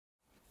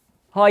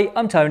Hi,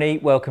 I'm Tony.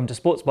 Welcome to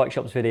Sports Bike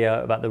Shop's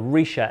video about the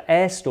Richa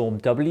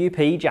Airstorm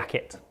WP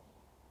jacket.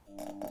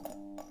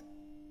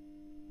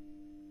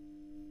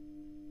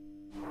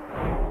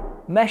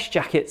 Mesh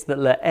jackets that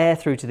let air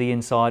through to the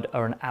inside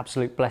are an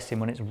absolute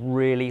blessing when it's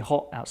really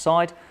hot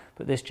outside,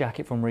 but this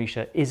jacket from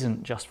Richa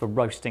isn't just for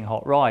roasting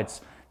hot rides.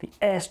 The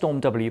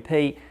Airstorm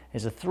WP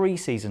is a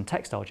 3-season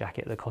textile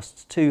jacket that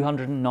costs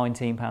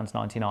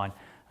 £219.99.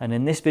 And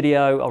in this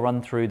video, I'll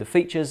run through the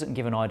features and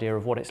give an idea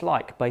of what it's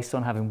like based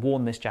on having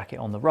worn this jacket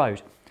on the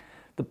road.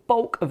 The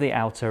bulk of the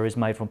outer is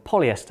made from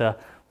polyester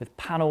with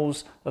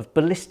panels of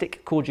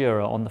ballistic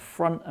cordura on the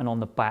front and on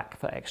the back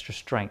for extra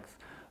strength.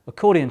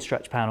 Accordion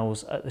stretch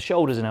panels at the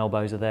shoulders and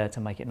elbows are there to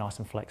make it nice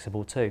and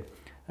flexible too.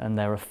 And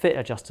there are fit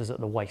adjusters at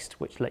the waist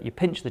which let you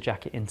pinch the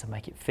jacket in to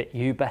make it fit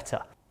you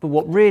better. But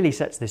what really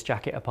sets this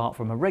jacket apart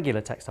from a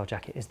regular textile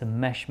jacket is the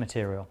mesh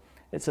material.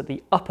 It's at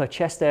the upper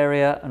chest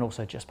area and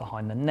also just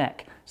behind the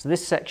neck. So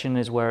this section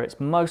is where it's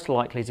most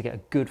likely to get a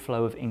good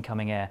flow of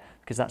incoming air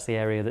because that's the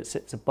area that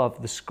sits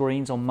above the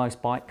screens on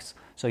most bikes,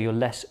 so you're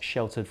less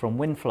sheltered from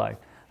wind flow.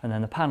 And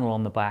then the panel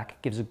on the back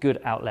gives a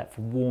good outlet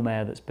for warm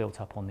air that's built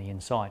up on the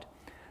inside.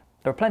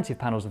 There are plenty of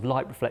panels of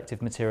light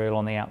reflective material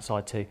on the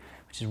outside too,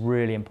 which is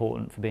really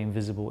important for being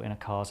visible in a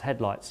car's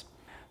headlights.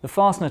 The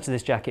fastener to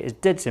this jacket is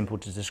dead simple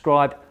to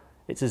describe.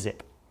 It's a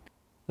zip.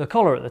 The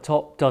collar at the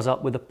top does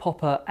up with a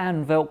popper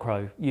and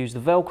Velcro. Use the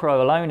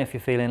Velcro alone if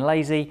you're feeling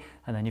lazy,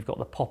 and then you've got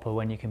the popper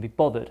when you can be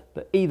bothered.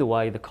 But either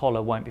way, the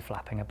collar won't be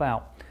flapping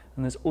about.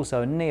 And there's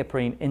also a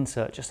neoprene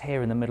insert just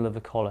here in the middle of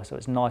the collar, so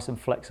it's nice and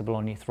flexible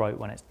on your throat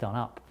when it's done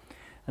up.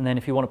 And then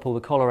if you want to pull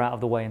the collar out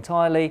of the way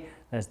entirely,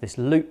 there's this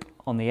loop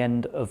on the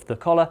end of the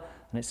collar,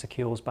 and it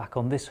secures back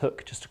on this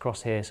hook just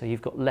across here, so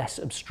you've got less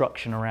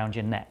obstruction around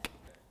your neck.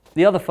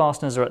 The other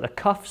fasteners are at the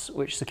cuffs,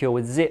 which secure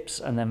with zips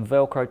and then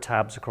Velcro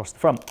tabs across the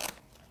front.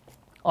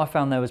 I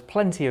found there was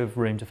plenty of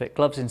room to fit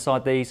gloves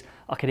inside these.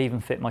 I could even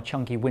fit my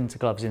chunky winter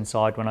gloves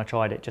inside when I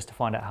tried it just to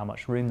find out how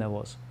much room there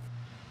was.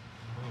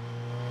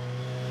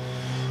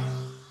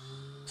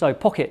 So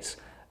pockets.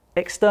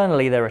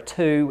 Externally there are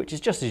two, which is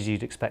just as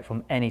you'd expect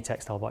from any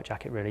textile bike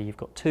jacket really. You've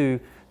got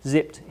two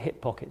zipped hip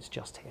pockets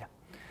just here.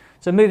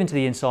 So moving to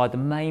the inside, the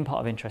main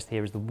part of interest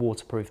here is the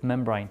waterproof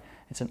membrane.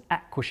 It's an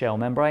aquashell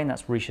membrane,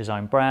 that's Richa's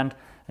own brand,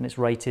 and it's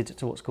rated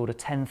to what's called a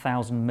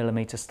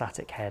 10,000mm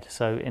static head.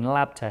 So in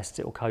lab tests,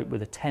 it will cope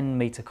with a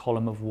 10-metre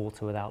column of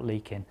water without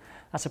leaking.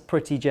 That's a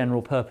pretty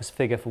general purpose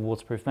figure for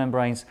waterproof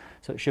membranes,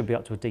 so it should be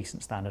up to a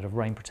decent standard of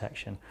rain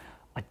protection.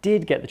 I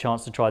did get the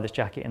chance to try this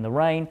jacket in the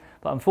rain,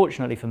 but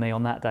unfortunately for me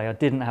on that day, I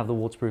didn't have the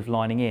waterproof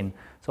lining in.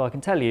 So I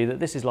can tell you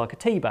that this is like a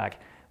tea bag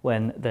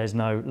when there's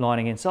no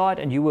lining inside,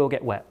 and you will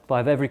get wet. But I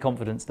have every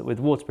confidence that with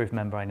waterproof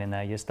membrane in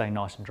there, you'll stay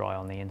nice and dry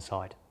on the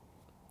inside.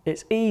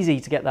 It's easy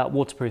to get that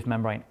waterproof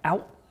membrane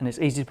out, and it's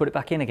easy to put it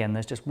back in again.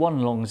 There's just one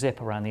long zip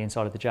around the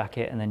inside of the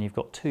jacket, and then you've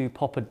got two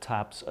poppered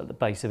tabs at the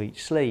base of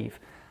each sleeve.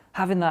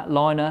 Having that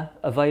liner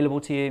available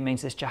to you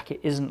means this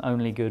jacket isn't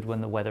only good when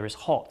the weather is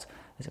hot,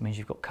 as it means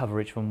you've got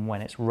coverage from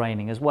when it's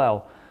raining as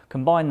well.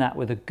 Combine that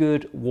with a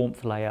good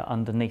warmth layer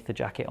underneath the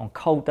jacket on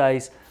cold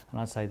days, and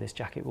I'd say this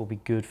jacket will be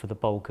good for the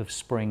bulk of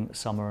spring,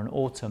 summer and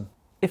autumn.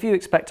 If you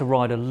expect to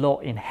ride a lot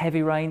in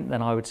heavy rain,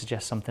 then I would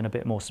suggest something a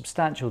bit more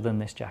substantial than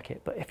this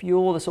jacket. But if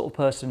you're the sort of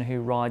person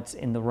who rides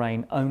in the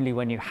rain only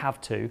when you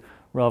have to,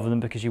 rather than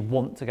because you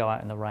want to go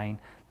out in the rain,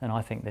 then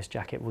I think this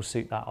jacket will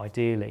suit that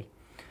ideally.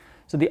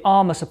 So the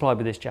armour supplied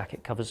with this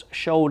jacket covers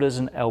shoulders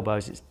and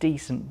elbows. It's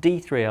decent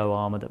D30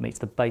 armour that meets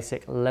the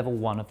basic level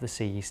 1 of the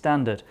CE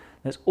standard.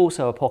 There's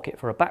also a pocket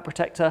for a back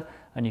protector,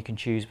 and you can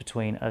choose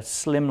between a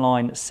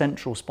slimline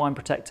central spine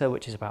protector,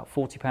 which is about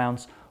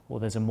 £40, or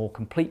there's a more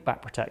complete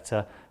back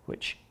protector,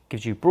 which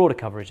gives you broader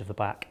coverage of the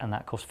back, and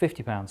that costs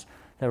 £50.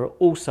 There are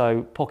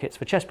also pockets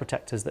for chest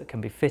protectors that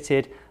can be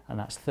fitted, and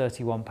that's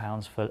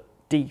 £31 for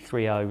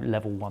D30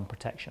 level 1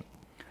 protection.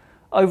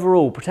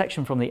 Overall,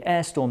 protection from the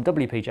Airstorm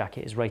WP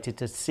jacket is rated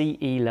to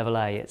CE level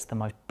A. It's the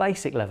most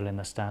basic level in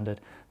the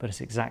standard, but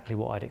it's exactly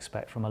what I'd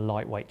expect from a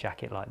lightweight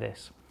jacket like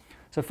this.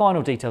 So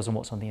final details on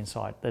what's on the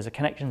inside. There's a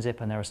connection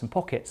zip and there are some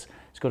pockets.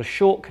 It's got a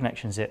short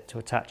connection zip to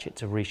attach it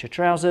to Richa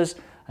trousers,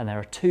 and there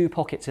are two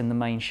pockets in the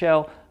main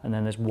shell, and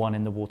then there's one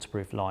in the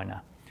waterproof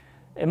liner.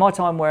 In my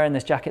time wearing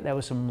this jacket, there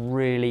were some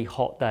really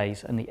hot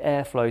days, and the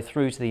airflow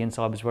through to the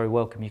inside was very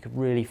welcome. You could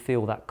really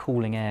feel that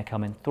cooling air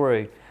coming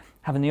through.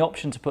 Having the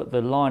option to put the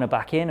liner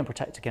back in and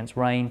protect against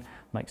rain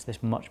makes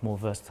this much more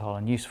versatile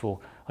and useful.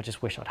 I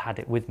just wish I'd had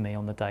it with me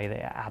on the day that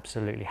it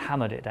absolutely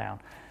hammered it down.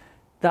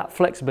 That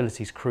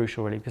flexibility is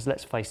crucial really, because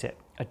let's face it,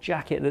 a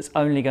jacket that's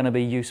only going to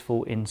be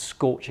useful in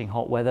scorching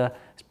hot weather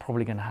is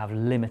probably going to have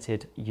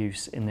limited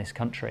use in this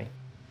country.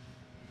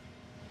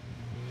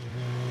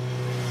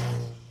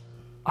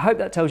 I hope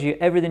that tells you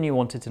everything you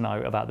wanted to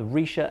know about the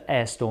Richa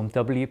Airstorm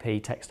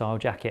WP textile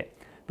jacket.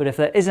 But if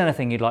there is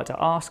anything you'd like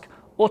to ask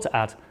or to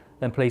add,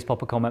 then please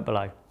pop a comment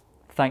below.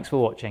 Thanks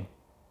for watching.